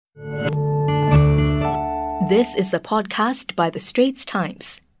This is a podcast by The Straits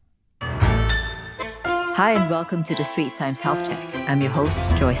Times. Hi and welcome to The Straits Times Health Check. I'm your host,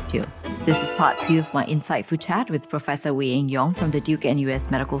 Joyce Teo. This is part 2 of my insightful chat with Professor Wei Eng Yong from the Duke NUS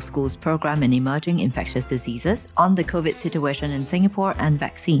Medical School's Program in Emerging Infectious Diseases on the COVID situation in Singapore and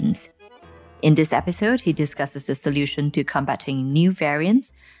vaccines. In this episode, he discusses the solution to combating new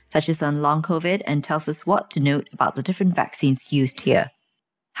variants, touches on long COVID, and tells us what to note about the different vaccines used here.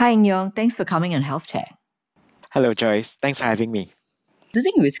 Hi Eng Yong, thanks for coming on Health Check. Hello, Joyce. Thanks for having me. The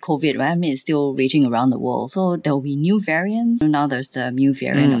thing with COVID, right? I mean, it's still raging around the world. So there will be new variants. Now there's the new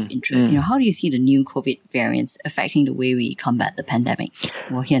variant of interest. How do you see the new COVID variants affecting the way we combat the pandemic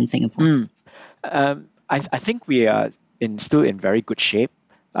here in Singapore? I think we are still in very good shape.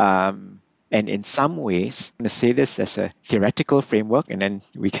 And in some ways, I'm going to say this as a theoretical framework, and then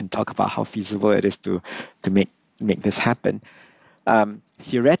we can talk about how feasible it is to make this happen.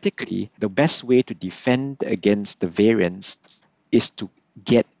 Theoretically, the best way to defend against the variants is to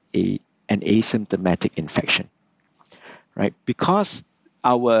get an asymptomatic infection, right? Because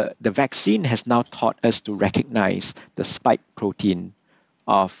the vaccine has now taught us to recognize the spike protein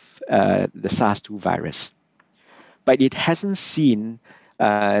of the SARS-2 virus, but it hasn't seen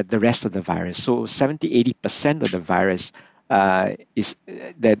the rest of the virus. So 70-80% of the virus is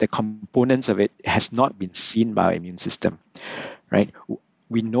the components of it has not been seen by our immune system, right?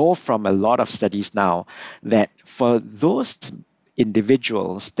 We know from a lot of studies now that for those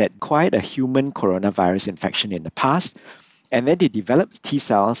individuals that acquired a human coronavirus infection in the past, and then they developed T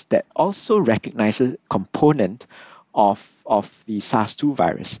cells that also recognize a component of the SARS-2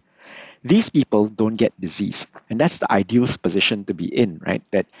 virus, these people don't get disease. And that's the ideal position to be in, right?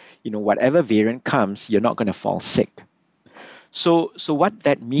 That, whatever variant comes, you're not going to fall sick. So what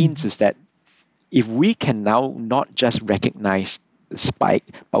that means is that if we can now not just recognize the spike,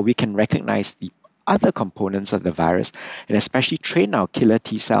 but we can recognize the other components of the virus, and especially train our killer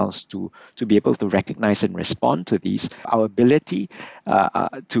T cells to be able to recognize and respond to these, our ability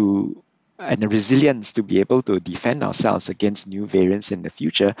and the resilience to be able to defend ourselves against new variants in the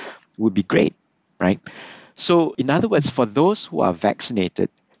future would be great, right? So in other words, for those who are vaccinated,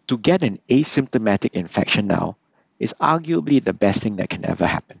 to get an asymptomatic infection now is arguably the best thing that can ever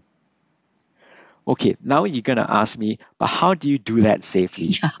happen. Okay, now you're going to ask me, but how do you do that safely?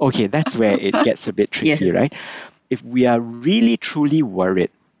 Yeah. Okay, that's where it gets a bit tricky, yes. Right? If we are really truly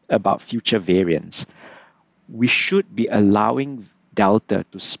worried about future variants, we should be allowing Delta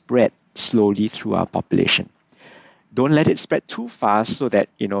to spread slowly through our population. Don't let it spread too fast so that,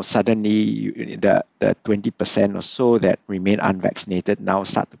 suddenly the 20% or so that remain unvaccinated now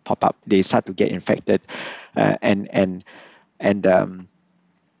start to pop up. They start to get infected and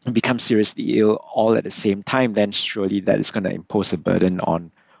become seriously ill all at the same time. Then surely that is going to impose a burden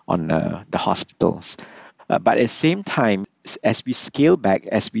on the hospitals. But at the same time, as we scale back,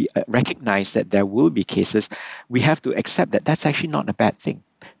 as we recognize that there will be cases, we have to accept that that's actually not a bad thing,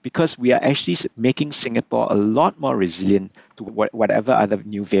 because we are actually making Singapore a lot more resilient to whatever other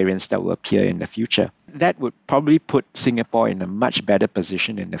new variants that will appear in the future. That would probably put Singapore in a much better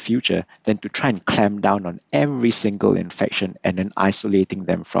position in the future than to try and clamp down on every single infection and then isolating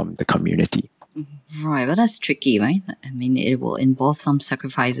them from the community. Right, but that's tricky, right? I mean, it will involve some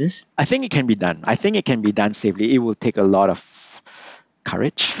sacrifices. I think it can be done. I think it can be done safely. It will take a lot of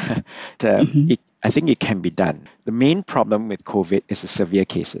courage. I think it can be done. The main problem with COVID is the severe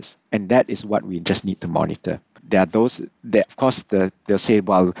cases, and that is what we just need to monitor. There are those that, of course, they'll say,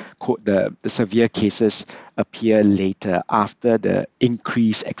 well, the severe cases appear later after the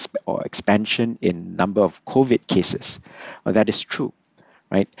increase or expansion in number of COVID cases. Well, that is true,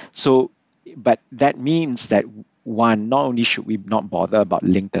 right? So, but that means that one, not only should we not bother about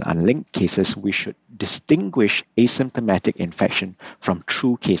linked and unlinked cases, we should distinguish asymptomatic infection from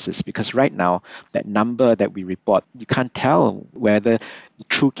true cases, because right now, that number that we report, you can't tell whether the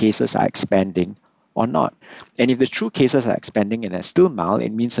true cases are expanding or not. And if the true cases are expanding and are still mild,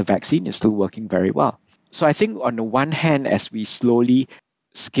 it means the vaccine is still working very well. So I think on the one hand, as we slowly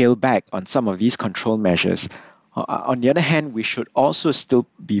scale back on some of these control measures, on the other hand, we should also still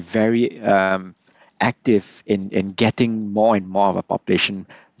be very active in getting more and more of a population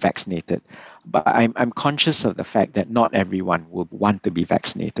vaccinated. But I'm conscious of the fact that not everyone will want to be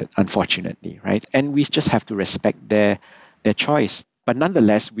vaccinated, unfortunately, right? And we just have to respect their choice. But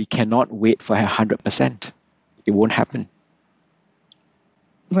nonetheless, we cannot wait for 100%. It won't happen.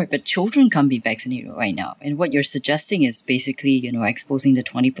 Right, but children can't be vaccinated right now. And what you're suggesting is basically, exposing the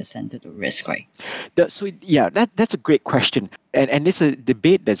 20% to the risk, right? That's a great question. And it's a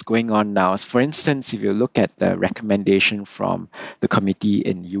debate that's going on now. For instance, if you look at the recommendation from the committee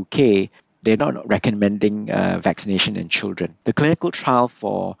in UK, they're not recommending vaccination in children. The clinical trial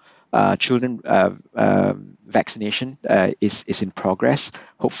for children vaccination is in progress.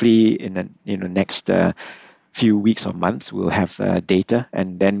 Hopefully, in the next few weeks or months, we'll have data,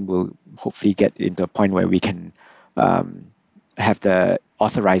 and then we'll hopefully get into a point where we can have the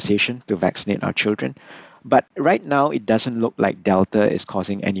authorization to vaccinate our children. But right now, it doesn't look like Delta is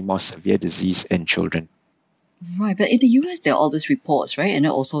causing any more severe disease in children. Right, but in the US, there are all these reports, right? And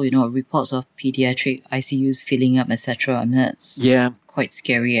also, reports of pediatric ICUs filling up, etc. I mean, that's quite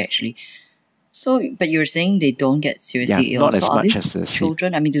scary, actually. So, but you're saying they don't get seriously ill. Not as so much are as these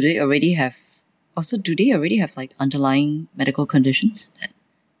children, I mean, do they already have like underlying medical conditions that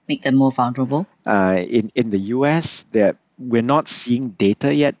make them more vulnerable? In the US, we're not seeing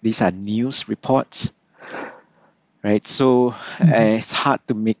data yet. These are news reports, right? So it's hard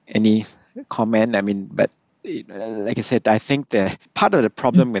to make any comment. I mean, but like I said, I think the part of the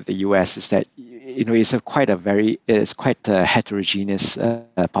problem with the US is that it's quite a heterogeneous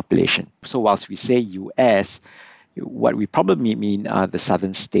population. So whilst we say US, what we probably mean are the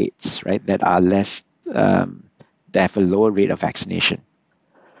southern states, right, that are less that have a lower rate of vaccination,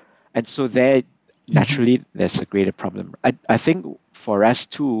 and so there naturally there's a greater problem. I think for us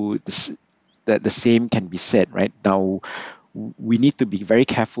too, the same can be said. Right now, we need to be very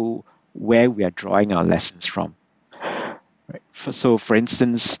careful where we are drawing our lessons from. Right. So, for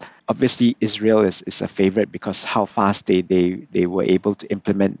instance, obviously Israel is a favorite because how fast they were able to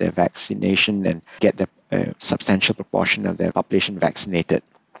implement their vaccination and get the substantial proportion of their population vaccinated.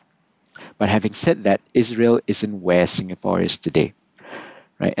 But having said that, Israel isn't where Singapore is today,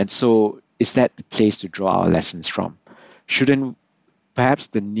 right? And so, is that the place to draw our lessons from? Shouldn't perhaps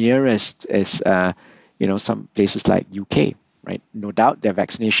the nearest is some places like UK? Right? No doubt their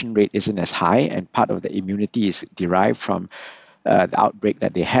vaccination rate isn't as high, and part of the immunity is derived from the outbreak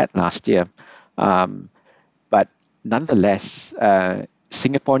that they had last year. But nonetheless,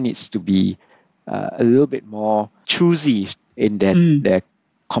 Singapore needs to be a little bit more choosy in their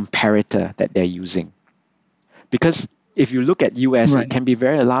comparator that they're using. Because if you look at US, it can be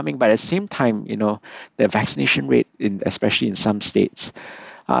very alarming, but at the same time, the vaccination rate, especially in some states,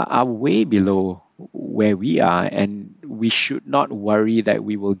 are way below where we are, and we should not worry that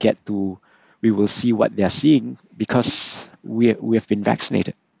we will see what they're seeing because we have been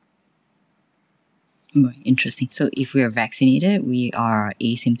vaccinated. Interesting. So if we are vaccinated, we are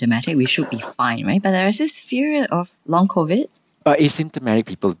asymptomatic, we should be fine, right? But there is this fear of long COVID. Asymptomatic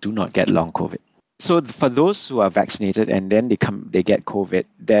people do not get long COVID. So for those who are vaccinated and then they get COVID,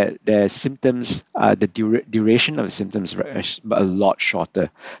 their symptoms, the duration of the symptoms is a lot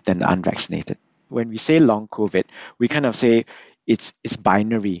shorter than the unvaccinated. When we say long COVID, we kind of say it's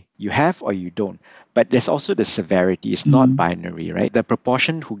binary. You have or you don't. But there's also the severity. It's not binary, right? The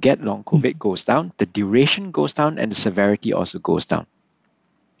proportion who get long COVID goes down, the duration goes down, and the severity also goes down.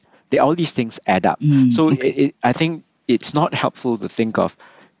 All these things add up. So I think it's not helpful to think of,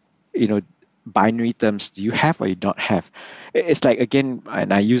 binary terms. Do you have or you don't have? It's like, again,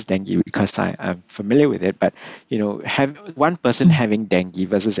 and I use dengue because I'm familiar with it, but have one person having dengue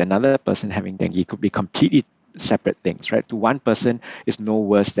versus another person having dengue could be completely separate things, right? To one person, it's no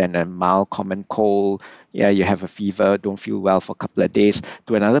worse than a mild common cold. Yeah, you have a fever, don't feel well for a couple of days.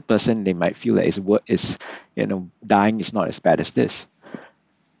 To another person, they might feel that dying is not as bad as this.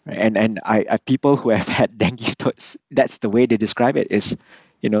 And I people who have had dengue, that's the way they describe it, is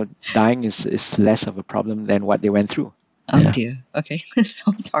dying is less of a problem than what they went through. Oh dear. Okay.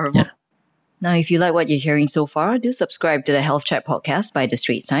 Sounds horrible. Yeah. Now, if you like what you're hearing so far, do subscribe to the Health Chat podcast by The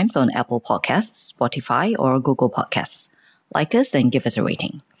Straits Times on Apple Podcasts, Spotify, or Google Podcasts. Like us and give us a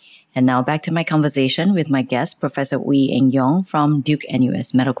rating. And now back to my conversation with my guest, Professor Wee Eng Yong from Duke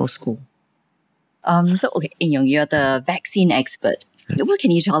NUS Medical School. Eng Yong, you're the vaccine expert. What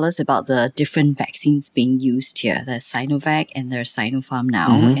can you tell us about the different vaccines being used here? There's Sinovac and there's Sinopharm now.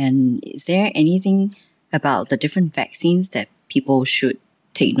 And is there anything about the different vaccines that people should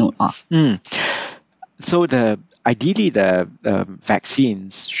take note of? So ideally the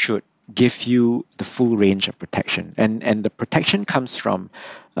vaccines should give you the full range of protection, and the protection comes from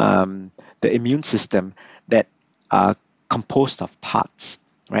the immune system that are composed of parts,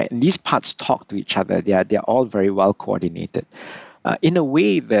 right? And these parts talk to each other. They're all very well coordinated. In a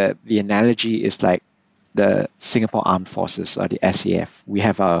way, the analogy is like the Singapore Armed Forces, or the SAF. We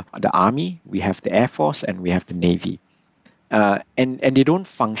have the Army, we have the Air Force, and we have the Navy. And they don't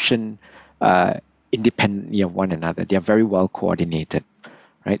function independently of one another. They are very well coordinated,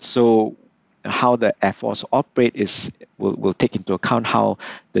 right? So how the Air Force operate will take into account how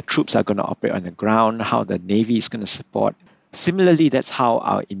the troops are going to operate on the ground, how the Navy is going to support Similarly, that's how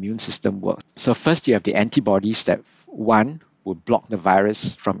our immune system works. So first you have the antibodies that one will block the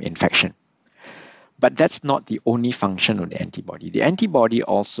virus from infection. But that's not the only function of the antibody. The antibody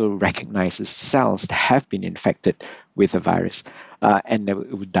also recognizes cells that have been infected with the virus, and it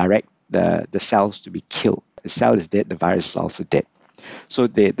will direct the cells to be killed. The cell is dead, the virus is also dead. So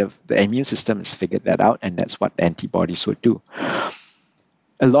the immune system has figured that out, and that's what the antibodies would do.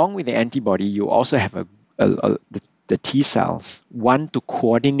 Along with the antibody, you also have the T cells, one to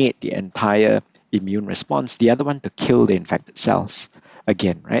coordinate the entire immune response, the other one to kill the infected cells.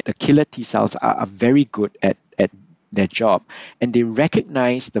 Again, right? The killer T cells are very good at their job, and they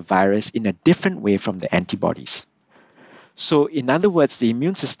recognize the virus in a different way from the antibodies. So in other words, the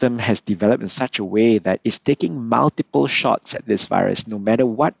immune system has developed in such a way that it's taking multiple shots at this virus. No matter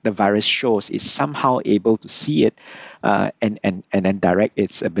what the virus shows, it's somehow able to see it and then direct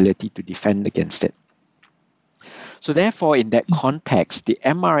its ability to defend against it. So therefore, in that context, the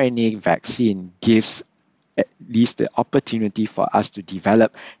mRNA vaccine gives at least the opportunity for us to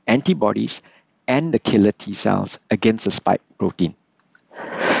develop antibodies and the killer T cells against the spike protein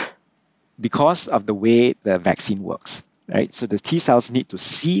because of the way the vaccine works. Right? So the T cells need to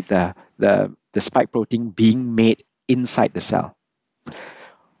see the spike protein being made inside the cell.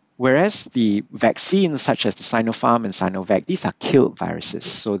 Whereas the vaccines such as the Sinopharm and Sinovac, these are killed viruses.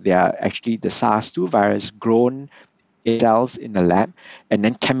 So they are actually the SARS-2 virus grown in cells in the lab and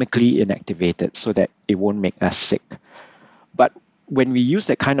then chemically inactivated so that it won't make us sick. But when we use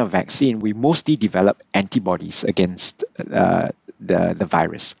that kind of vaccine, we mostly develop antibodies against the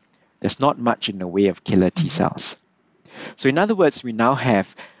virus. There's not much in the way of killer T cells. So in other words, we now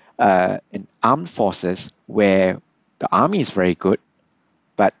have an armed forces where the army is very good,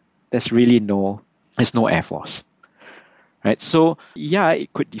 but there's really no air force, right? So yeah,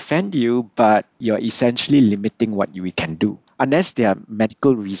 it could defend you, but you're essentially limiting what we can do. Unless there are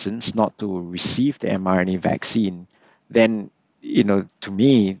medical reasons not to receive the mRNA vaccine, then, to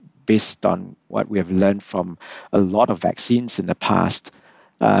me, based on what we have learned from a lot of vaccines in the past,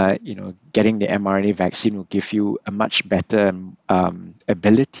 getting the mRNA vaccine will give you a much better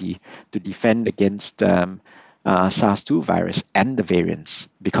ability to defend against SARS-2 virus and the variants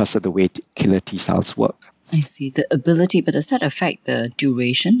because of the way killer T cells work. I see. The ability, but does that affect the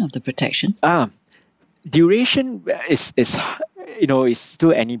duration of the protection? Duration is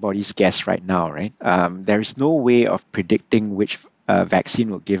still anybody's guess right now, right? There is no way of predicting which vaccine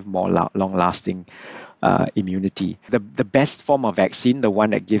will give more long-lasting immunity. The best form of vaccine, the one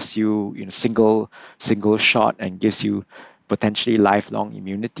that gives you, single shot and gives you potentially lifelong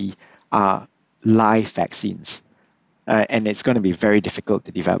immunity, are live vaccines. And it's going to be very difficult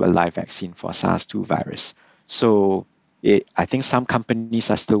to develop a live vaccine for SARS-2 virus. So I think some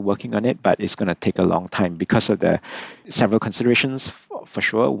companies are still working on it, but it's going to take a long time because of the several considerations for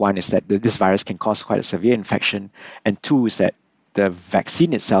sure. One is that this virus can cause quite a severe infection, and two is that the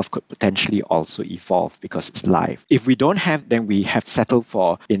vaccine itself could potentially also evolve because it's live. If we don't have, then we have settled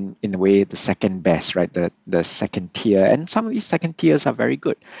for, in a way, the second best, right? The second tier. And some of these second tiers are very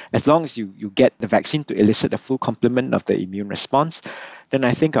good. As long as you get the vaccine to elicit a full complement of the immune response, then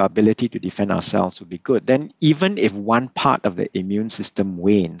I think our ability to defend ourselves will be good. Then even if one part of the immune system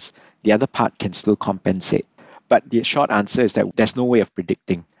wanes, the other part can still compensate. But the short answer is that there's no way of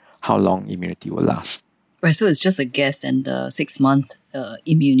predicting how long immunity will last. Right, so it's just a guess and the 6-month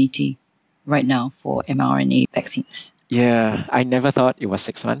immunity right now for mRNA vaccines. Yeah, I never thought it was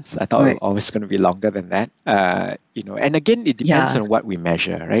 6 months. I thought it was always going to be longer than that. And again, it depends on what we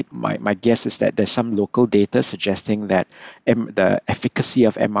measure, right? My guess is that there's some local data suggesting that the efficacy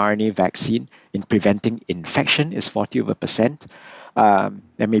of mRNA vaccine in preventing infection is 40%.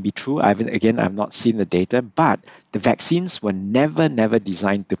 That may be true. I've not seen the data, but the vaccines were never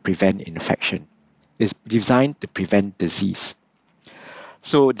designed to prevent infection. It's designed to prevent disease.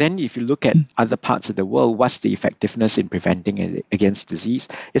 So then if you look at other parts of the world, what's the effectiveness in preventing it against disease?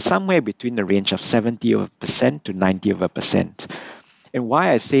 It's somewhere between the range of 70% to 90%. And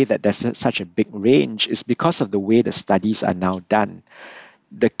why I say that there's such a big range is because of the way the studies are now done.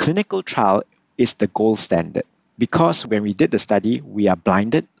 The clinical trial is the gold standard. Because when we did the study, we are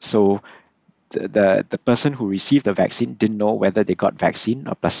blinded. So the person who received the vaccine didn't know whether they got vaccine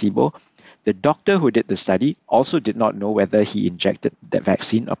or placebo. The doctor who did the study also did not know whether he injected that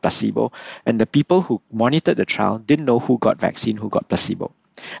vaccine or placebo. And the people who monitored the trial didn't know who got vaccine, who got placebo.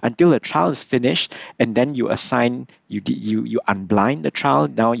 Until the trial is finished, and then you assign, you unblind the trial.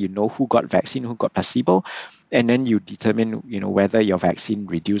 Now you know who got vaccine, who got placebo. And then you determine, whether your vaccine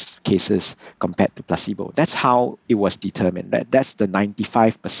reduced cases compared to placebo. That's how it was determined. That's the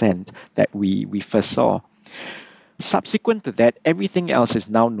 95% that we first saw. Subsequent to that, everything else is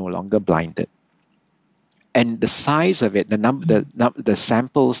now no longer blinded. And the size of it, the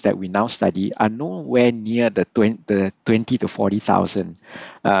samples that we now study are nowhere near the 20 to 40,000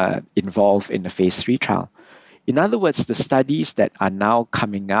 involved in the phase 3 trial. In other words, the studies that are now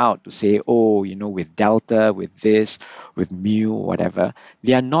coming out to say, with Delta, with this, with Mu, whatever,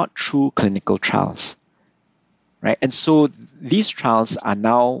 they are not true clinical trials, right? And so these trials are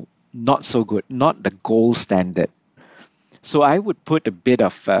now not so good, not the gold standard. So I would put a bit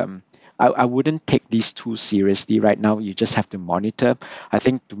of, I wouldn't take these too seriously right now. You just have to monitor. I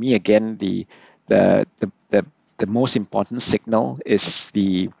think to me, again, the most important signal is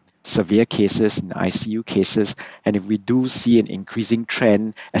the severe cases and ICU cases. And if we do see an increasing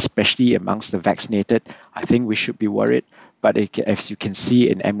trend, especially amongst the vaccinated, I think we should be worried. But as you can see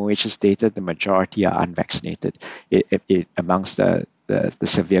in MOH's data, the majority are unvaccinated amongst the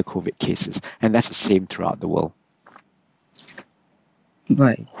severe COVID cases. And that's the same throughout the world.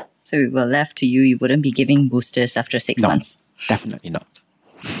 Right. So if we're left to you, you wouldn't be giving boosters after 6 months? Definitely not.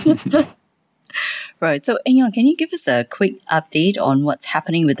 Right. So, Eng Yong, can you give us a quick update on what's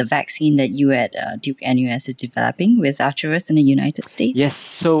happening with the vaccine that you at Duke NUS are developing with Arcturus in the United States? Yes.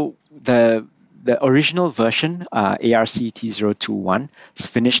 So the original version, ARCT021,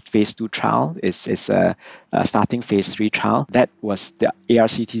 finished phase 2 trial, is starting phase 3 trial. That was the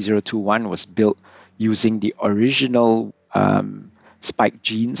ARCT021 was built using the original spike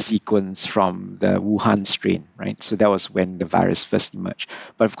gene sequence from the Wuhan strain, right? So that was when the virus first emerged.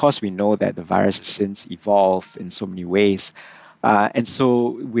 But of course, we know that the virus has since evolved in so many ways. And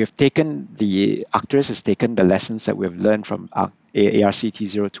so Arcturus has taken the lessons that we've learned from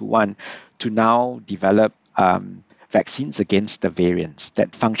ARCT021 to now develop vaccines against the variants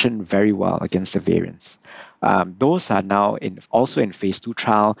that function very well against the variants. Those are now also in phase 2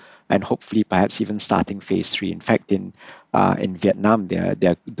 trial, and hopefully perhaps even starting phase 3. In fact, in Vietnam,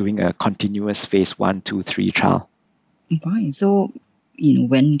 they're doing a continuous phase 1, 2, 3 trial. Right. So,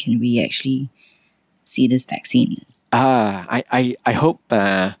 when can we actually see this vaccine? I hope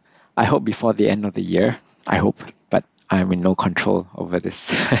before the end of the year. I hope, but I'm in no control over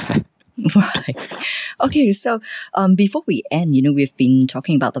this. Right. Okay, so before we end, we've been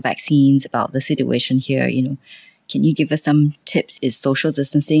talking about the vaccines, about the situation here, Can you give us some tips? Is social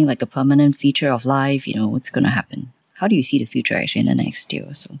distancing like a permanent feature of life? What's going to happen? How do you see the future actually in the next year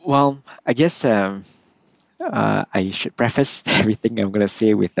or so? Well, I guess I should preface everything I'm going to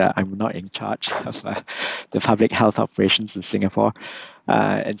say with I'm not in charge of the public health operations in Singapore.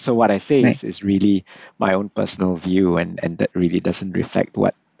 And so what I say is really my own personal view, and that really doesn't reflect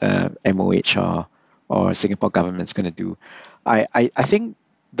what MOH or Singapore government's going to do. I think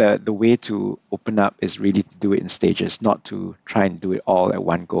the way to open up is really to do it in stages, not to try and do it all at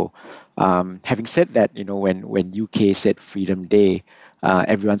one go. Having said that, when UK said Freedom Day,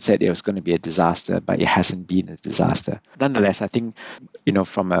 everyone said it was going to be a disaster, but it hasn't been a disaster. Nonetheless, I think,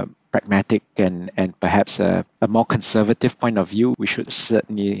 from a pragmatic and perhaps a more conservative point of view, we should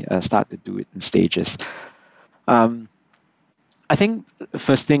certainly start to do it in stages. I think the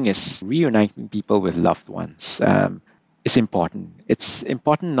first thing is reuniting people with loved ones. It's important. It's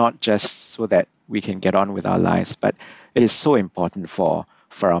important not just so that we can get on with our lives, but it is so important for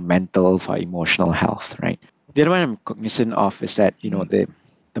our mental, for our emotional health, right? The other one I'm cognizant of is that, the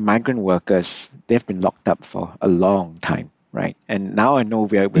migrant workers, they've been locked up for a long time, right? And now I know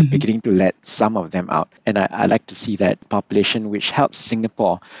we're beginning to let some of them out. And I like to see that population, which helps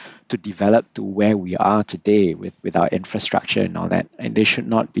Singapore to develop to where we are today with our infrastructure and all that. And they should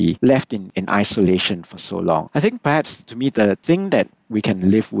not be left in isolation for so long. I think perhaps to me, the thing that we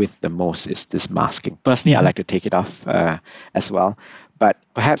can live with the most is this masking. Personally, I like to take it off as well. But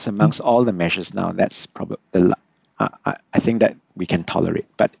perhaps amongst all the measures now, that's probably I think that we can tolerate.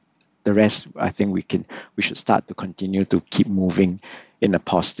 But the rest, I think we should start to continue to keep moving in a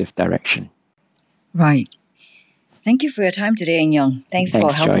positive direction. Right. Thank you for your time today, Eng Yong. Thanks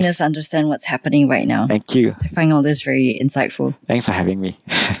for helping us understand what's happening right now. Thank you. I find all this very insightful. Thanks for having me.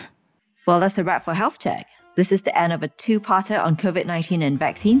 Well, that's a wrap for Health Check. This is the end of a two-parter on COVID-19 and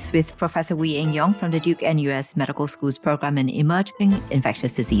vaccines with Professor Wee Eng Yong from the Duke NUS Medical School's Program in Emerging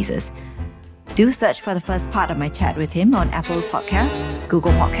Infectious Diseases. Do search for the first part of my chat with him on Apple Podcasts,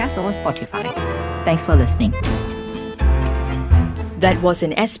 Google Podcasts, or Spotify. Thanks for listening. That was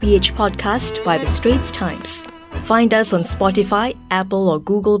an SPH podcast by The Straits Times. Find us on Spotify, Apple or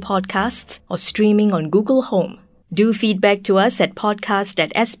Google Podcasts, or streaming on Google Home. Do feedback to us at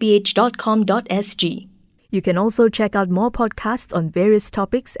podcast@sph.com.sg. You can also check out more podcasts on various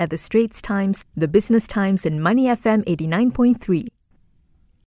topics at The Straits Times, The Business Times, and Money FM 89.3.